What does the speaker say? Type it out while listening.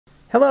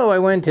Hello, I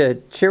wanted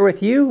to share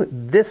with you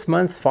this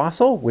month's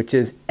fossil, which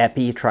is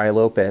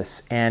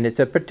Epitriplopus. And it's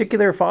a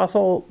particular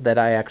fossil that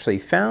I actually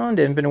found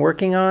and been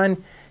working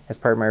on as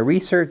part of my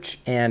research.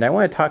 And I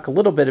want to talk a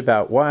little bit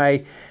about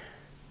why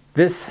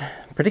this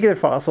particular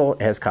fossil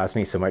has caused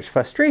me so much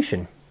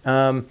frustration.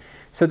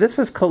 So this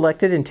was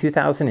collected in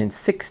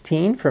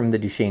 2016 from the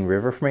Duchesne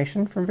River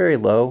Formation from very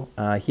low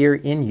here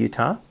in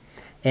Utah.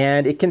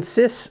 And it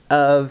consists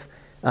of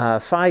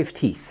 5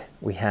 teeth.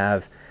 We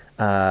have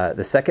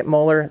the second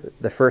molar,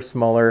 the first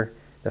molar,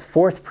 the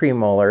fourth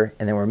premolar,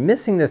 and then we're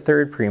missing the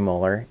third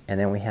premolar, and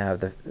then we have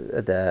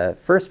the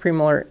first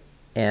premolar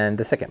and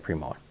the second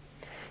premolar.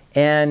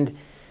 And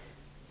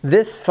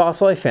this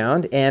fossil I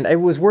found, and I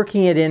was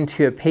working it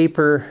into a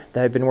paper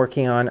that I've been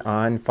working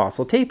on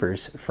fossil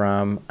tapers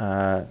from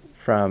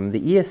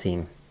the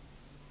Eocene.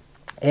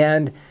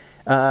 And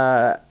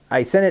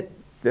I sent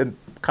a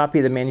copy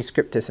of the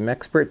manuscript to some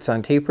experts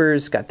on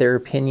tapers, got their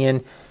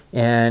opinion,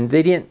 and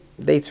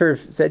they sort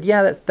of said,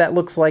 yeah, that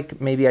looks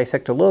like maybe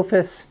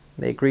Epitriplopus.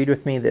 They agreed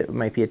with me that it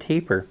might be a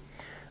taper.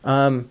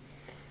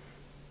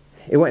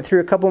 It went through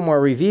a couple more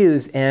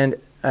reviews, and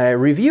a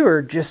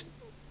reviewer just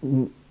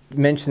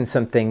mentioned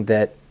something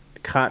that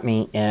caught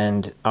me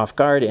and off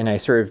guard, and I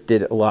sort of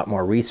did a lot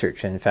more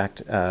research. And in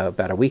fact,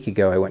 about a week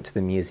ago, I went to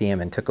the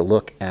museum and took a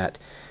look at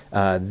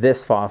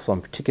this fossil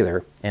in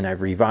particular, and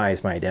I've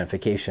revised my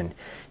identification.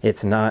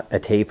 It's not a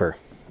taper.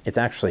 It's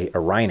actually a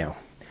rhino.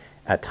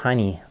 A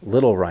tiny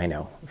little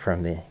rhino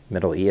from the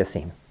Middle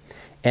Eocene.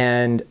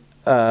 And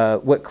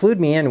what clued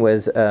me in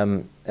was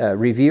a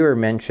reviewer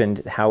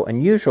mentioned how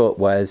unusual it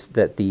was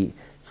that the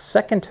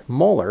second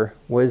molar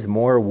was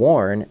more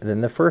worn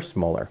than the first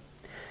molar.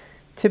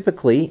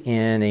 Typically,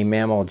 in a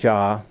mammal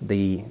jaw,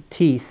 the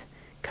teeth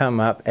come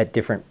up at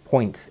different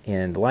points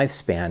in the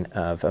lifespan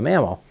of a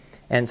mammal.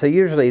 And so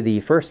usually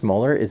the first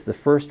molar is the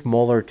first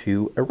molar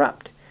to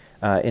erupt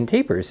in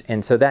tapers.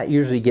 And so that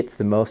usually gets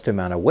the most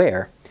amount of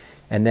wear.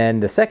 And then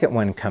the second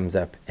one comes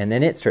up, and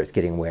then it starts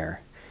getting wear.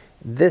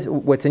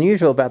 What's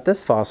unusual about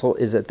this fossil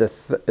is that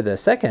the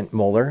second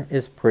molar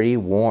is pretty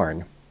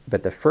worn,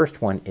 but the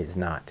first one is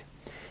not.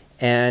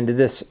 And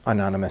this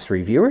anonymous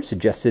reviewer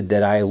suggested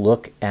that I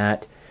look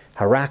at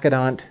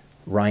Hyracoodont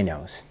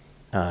rhinos,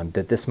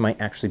 that this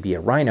might actually be a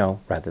rhino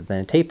rather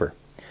than a taper.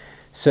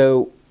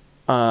 So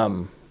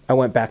I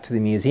went back to the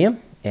museum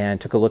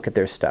and took a look at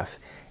their stuff,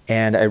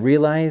 and I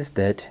realized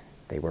that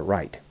they were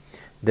right.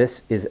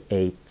 This is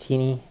a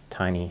teeny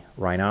tiny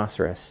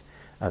rhinoceros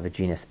of the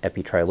genus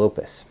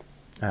Epitriplopus.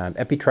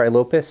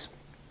 Epitriplopus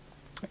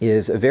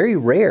is a very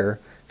rare,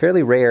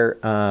 fairly rare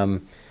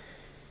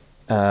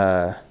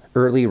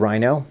early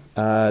rhino.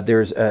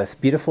 There's a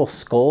beautiful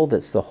skull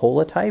that's the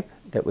holotype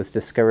that was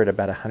discovered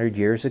about 100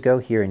 years ago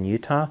here in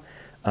Utah,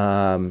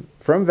 from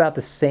about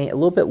the same, a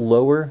little bit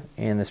lower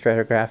in the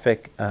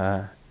stratigraphic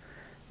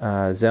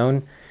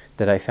zone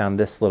that I found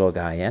this little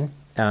guy in.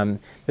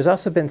 There's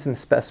also been some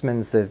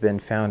specimens that have been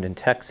found in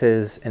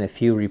Texas and a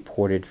few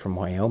reported from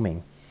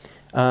Wyoming.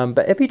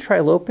 But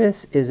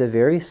Epitriplopus is a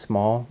very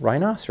small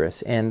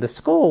rhinoceros, and the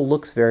skull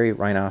looks very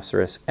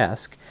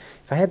rhinoceros-esque.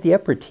 If I had the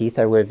upper teeth,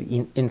 I would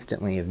have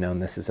instantly have known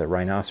this is a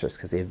rhinoceros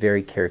because they have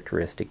very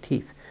characteristic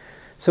teeth.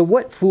 So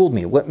what fooled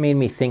me? What made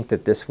me think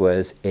that this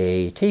was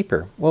a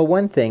taper? Well,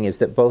 one thing is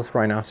that both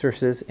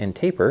rhinoceroses and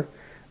tapers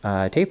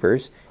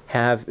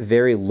have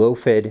very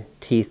low-fed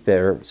teeth that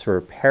are sort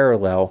of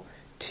parallel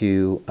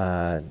to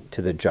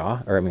the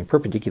jaw, or I mean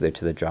perpendicular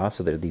to the jaw,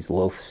 so there are these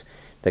loafs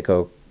that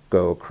go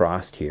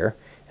across here,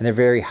 and they're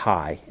very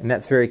high, and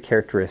that's very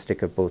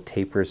characteristic of both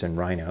tapers and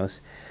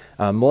rhinos.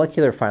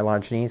 Molecular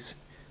phylogenies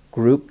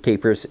group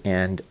tapers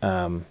and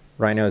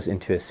rhinos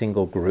into a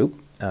single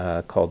group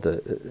called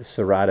the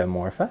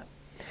Ceratomorpha.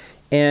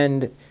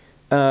 And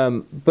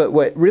but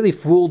what really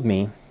fooled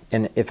me,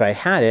 and if I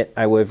had it,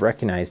 I would have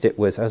recognized it,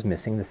 was I was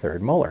missing the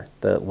third molar,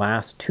 the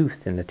last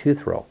tooth in the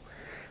tooth row.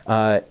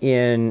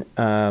 In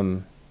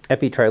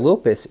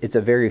Epitriplopus, it's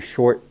a very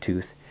short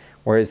tooth,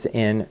 whereas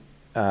in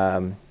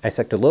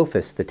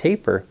Epitriplopus, the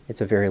taper, it's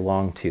a very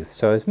long tooth.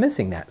 So I was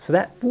missing that. So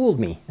that fooled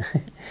me.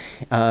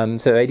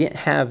 So I didn't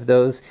have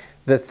those.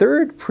 The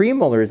third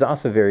premolar is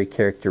also very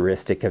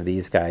characteristic of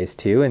these guys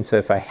too. And so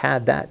if I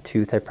had that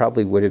tooth, I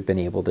probably would have been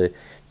able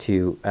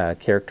to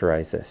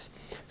characterize this.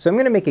 So I'm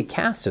going to make a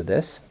cast of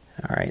this.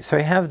 All right, so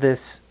I have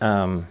this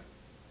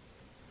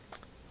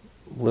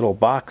little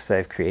box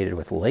I've created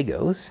with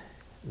Legos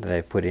that I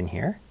put in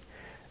here,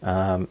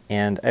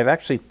 and I've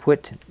actually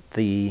put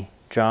the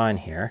jaw in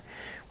here.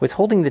 What's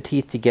holding the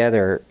teeth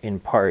together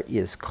in part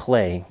is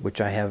clay, which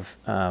I have,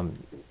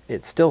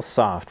 it's still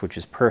soft, which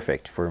is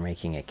perfect for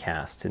making a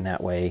cast, and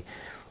that way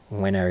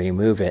when I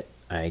remove it,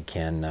 I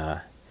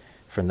can,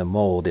 from the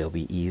mold, it'll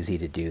be easy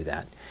to do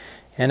that.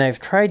 And I've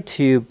tried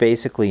to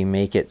basically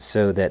make it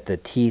so that the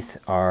teeth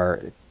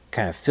are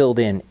kind of filled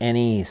in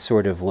any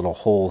sort of little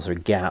holes or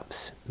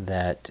gaps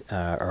that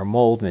our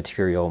mold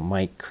material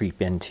might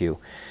creep into.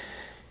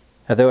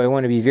 Although I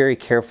want to be very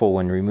careful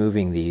when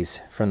removing these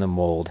from the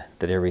mold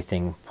that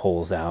everything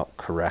pulls out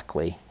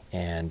correctly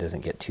and doesn't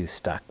get too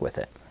stuck with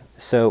it.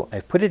 so I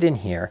put it in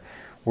here.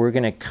 We're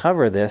going to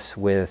cover this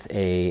with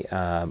a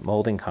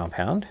molding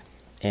compound,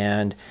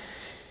 and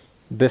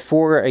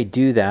before I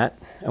do that,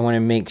 I want to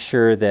make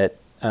sure that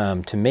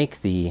to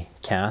make the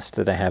cast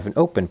that I have an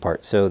open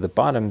part. So the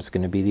bottom's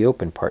going to be the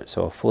open part,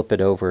 so I'll flip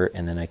it over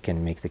and then I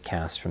can make the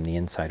cast from the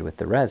inside with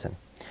the resin.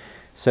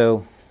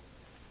 So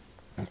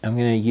I'm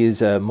going to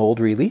use a mold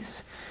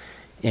release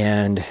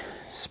and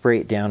spray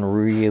it down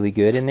really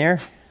good in there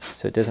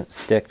so it doesn't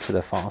stick to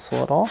the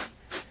fossil at all.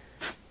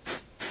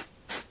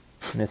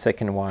 And this I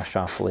can wash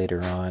off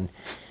later on.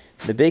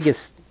 The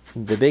biggest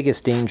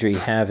danger you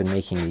have in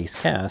making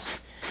these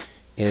casts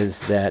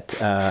is that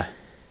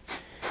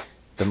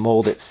the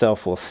mold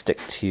itself will stick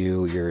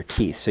to your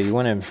teeth. So you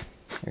want to,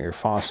 or your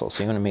fossil,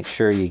 so you want to make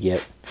sure you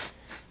get,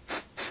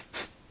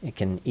 it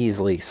can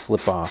easily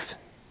slip off.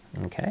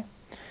 Okay,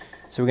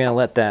 so we're going to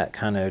let that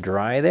kind of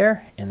dry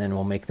there, and then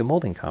we'll make the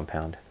molding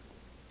compound.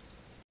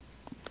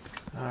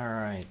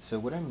 Alright, so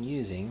what I'm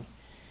using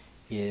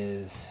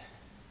is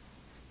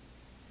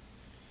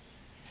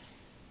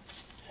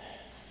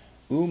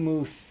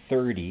Umu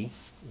 30,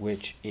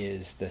 which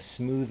is the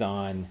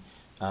smooth-on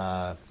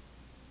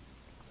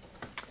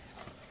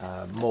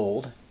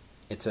mold.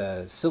 It's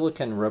a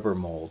silicone rubber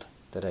mold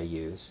that I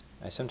use.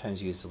 I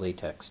sometimes use the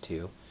latex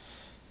too.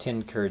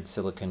 Tin cured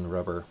silicone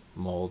rubber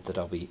mold that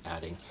I'll be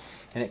adding.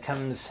 And it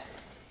comes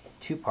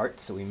 2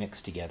 parts that we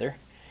mix together,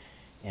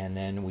 and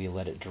then we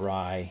let it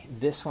dry.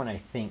 This one I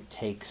think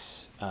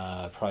takes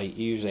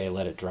usually I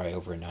let it dry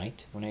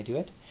overnight when I do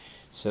it.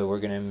 So we're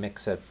going to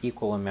mix up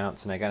equal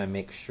amounts, and I got to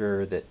make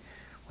sure that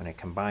when I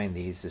combine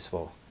these, this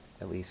will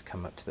at least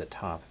come up to the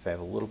top. If I have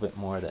a little bit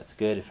more, that's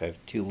good. If I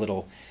have too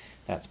little,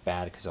 that's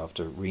bad because I'll have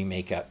to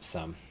remake up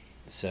some.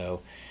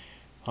 So,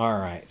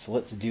 alright, so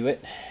let's do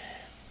it.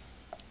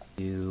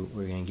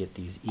 We're going to get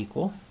these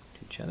equal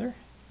to each other.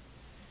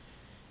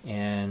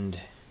 And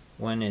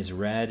one is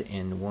red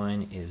and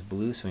one is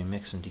blue, so we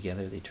mix them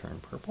together, they turn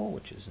purple,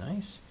 which is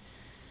nice.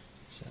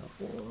 So,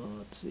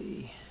 let's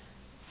see.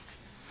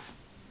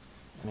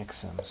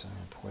 Mix them, so I'm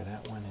going to pour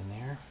that one in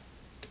there.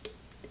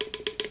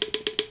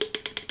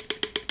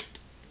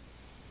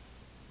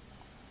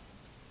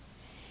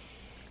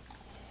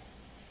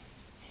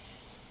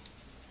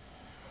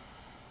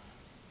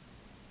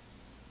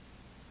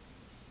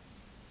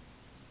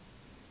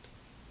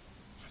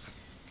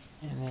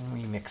 And then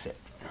we mix it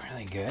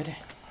really good.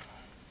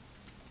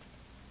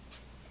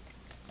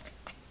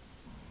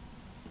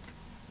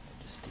 So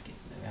just stick it in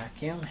the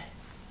vacuum.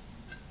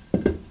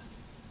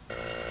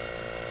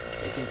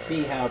 You can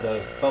see how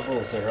the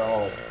bubbles are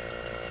all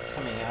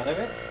coming out of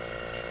it,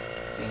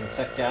 being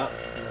sucked out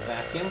in the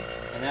vacuum,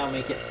 and that'll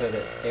make it so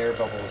that air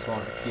bubbles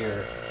won't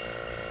appear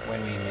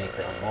when we make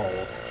our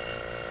mold.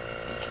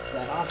 Get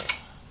that off.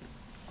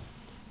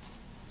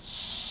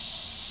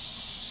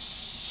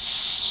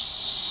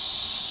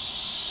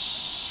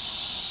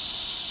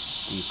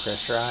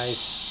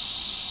 Depressurize.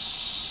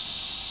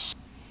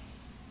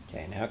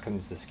 Okay, now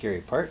comes the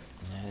scary part,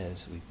 and that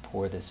is we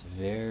pour this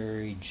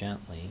very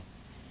gently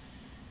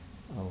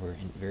over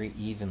and very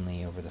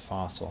evenly over the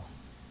fossil.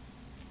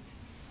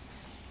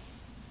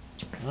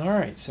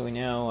 Alright, so we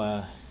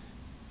now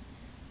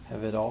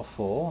have it all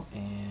full,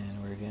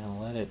 and we're going to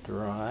let it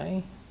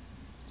dry.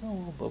 Still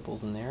little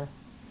bubbles in there.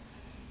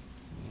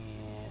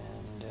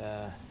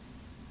 And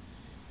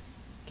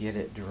get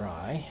it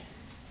dry.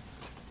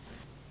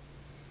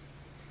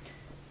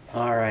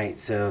 Alright,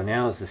 so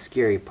now is the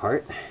scary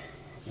part.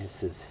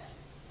 This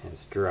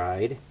has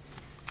dried.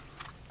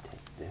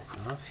 Take this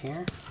off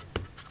here.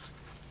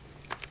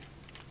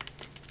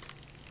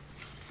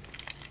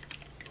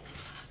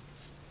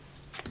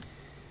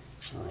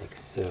 Like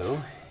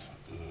so,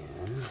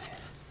 and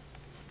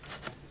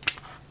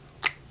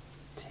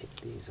take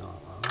these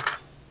all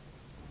off.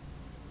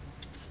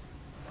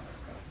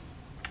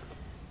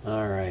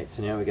 Alright,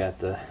 so now we got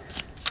the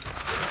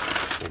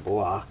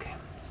block,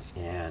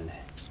 and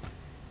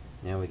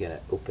now we got to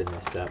open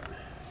this up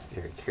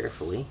very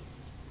carefully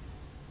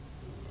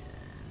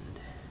and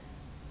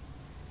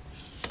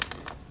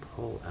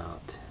pull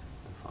out the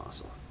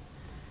fossil.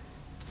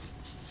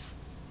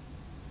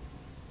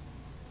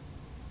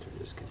 So we're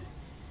just going to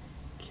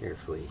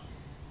carefully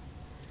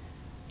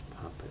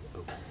pop it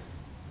open.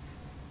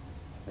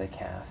 The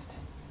cast,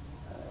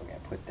 we're going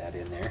to put that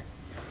in there.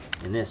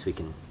 And this we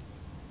can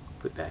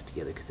put back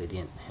together because I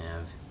didn't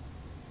have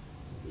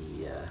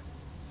the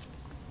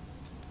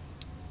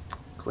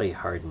clay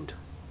hardened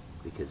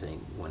because I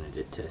wanted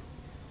it to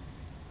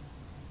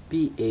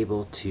be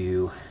able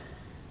to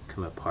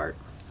come apart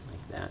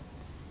like that.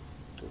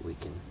 But we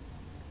can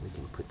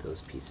put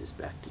those pieces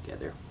back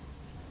together.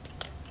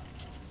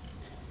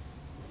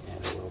 Add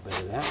a little bit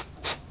of that.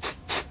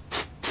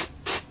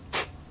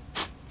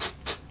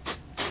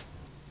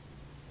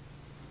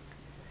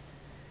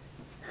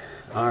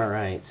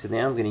 Alright, so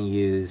now I'm going to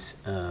use,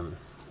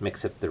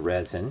 mix up the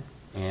resin,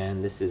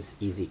 and this is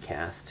easy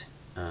cast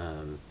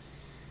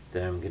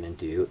that I'm going to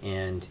do.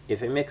 And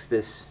if I mix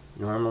this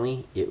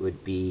normally, it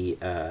would be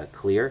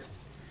clear,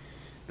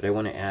 but I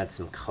want to add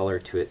some color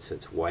to it so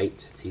it's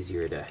white. It's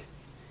easier to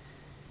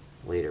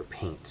later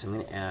paint. So I'm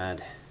going to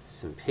add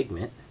some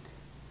pigment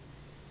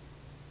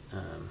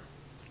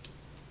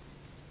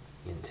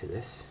into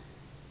this,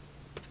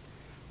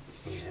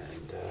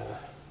 and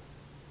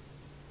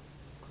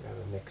grab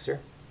a mixer.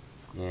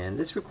 And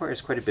this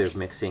requires quite a bit of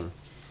mixing,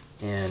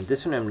 and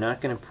this one I'm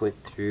not going to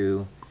put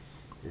through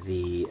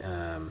the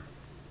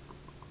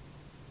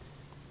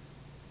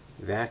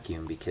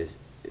vacuum, because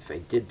if I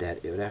did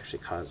that it would actually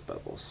cause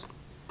bubbles.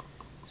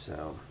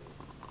 So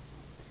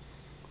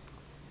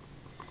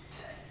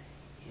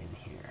in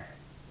here,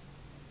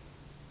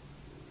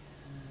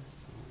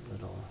 just a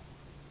little.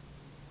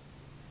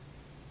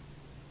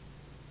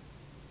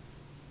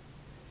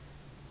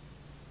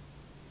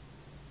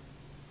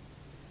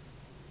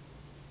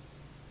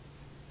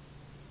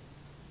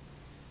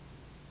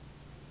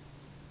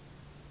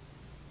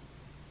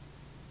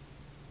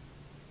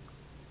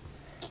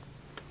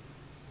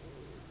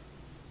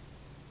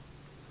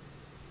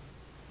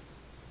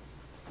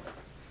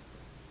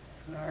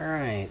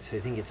 Alright, so I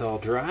think it's all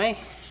dry,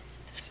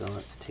 so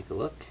let's take a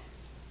look.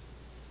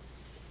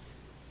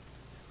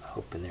 I'm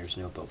hoping there's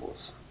no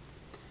bubbles.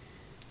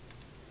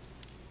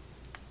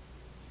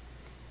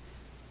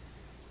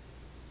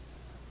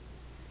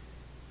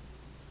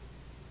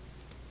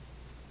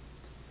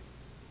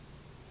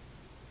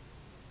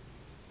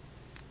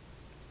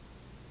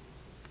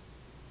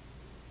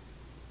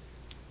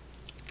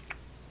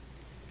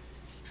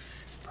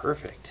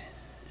 Perfect.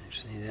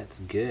 Actually, that's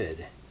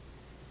good.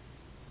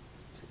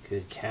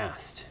 Good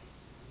cast.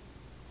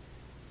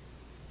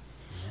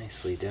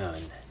 Nicely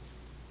done.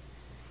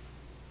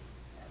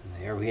 And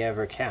there we have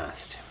our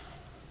cast.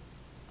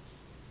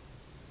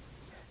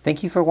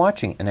 Thank you for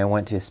watching, and I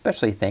want to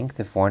especially thank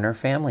the Foreigner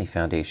Family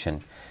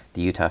Foundation,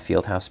 the Utah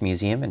Fieldhouse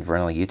Museum in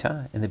Vernal,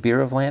 Utah, and the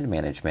Bureau of Land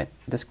Management.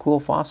 This cool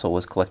fossil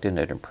was collected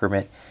under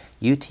permit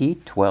UT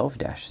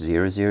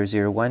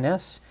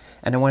 12-0001S,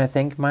 and I want to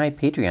thank my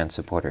Patreon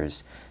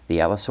supporters. The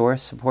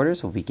Allosaurus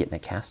supporters will be getting a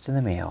cast in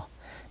the mail.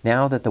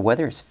 Now that the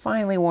weather is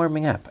finally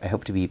warming up, I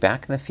hope to be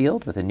back in the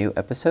field with a new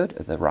episode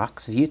of The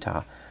Rocks of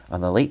Utah on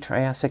the Late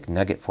Triassic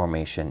Nugget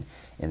Formation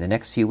in the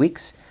next few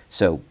weeks,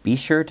 so be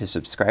sure to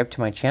subscribe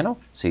to my channel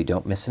so you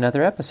don't miss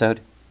another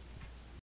episode.